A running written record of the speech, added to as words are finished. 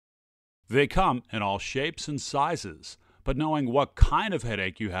They come in all shapes and sizes, but knowing what kind of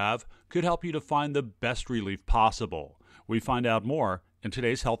headache you have could help you to find the best relief possible. We find out more in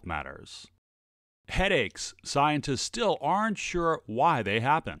today's Health Matters. Headaches. Scientists still aren't sure why they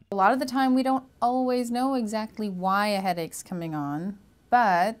happen. A lot of the time we don't always know exactly why a headache's coming on,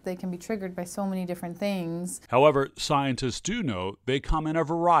 but they can be triggered by so many different things. However, scientists do know they come in a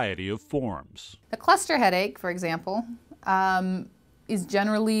variety of forms. The cluster headache, for example, is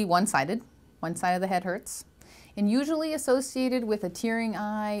generally one-sided. One side of the head hurts, and usually associated with a tearing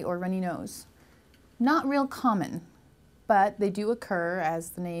eye or runny nose. Not real common, but they do occur, as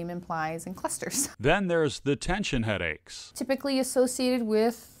the name implies, in clusters. Then there's the tension headaches. Typically associated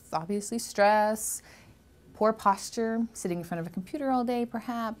with, obviously, stress, poor posture, sitting in front of a computer all day,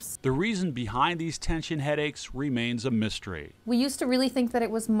 perhaps. The reason behind these tension headaches remains a mystery. We used to really think that it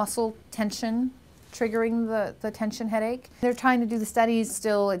was muscle tension triggering the tension headache. They're trying to do the studies.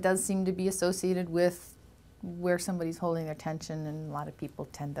 Still, it does seem to be associated with where somebody's holding their tension, and a lot of people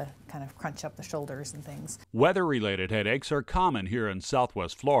tend to kind of crunch up the shoulders and things. Weather-related headaches are common here in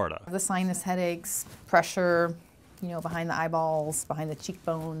Southwest Florida. The sinus headaches, pressure, behind the eyeballs, behind the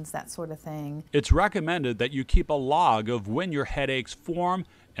cheekbones, that sort of thing. It's recommended that you keep a log of when your headaches form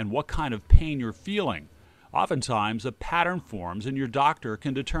and what kind of pain you're feeling. Oftentimes, a pattern forms and your doctor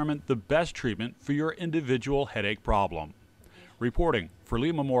can determine the best treatment for your individual headache problem. Reporting for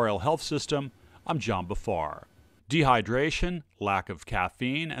Lee Memorial Health System, I'm John Bafar. Dehydration, lack of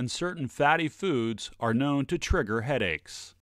caffeine, and certain fatty foods are known to trigger headaches.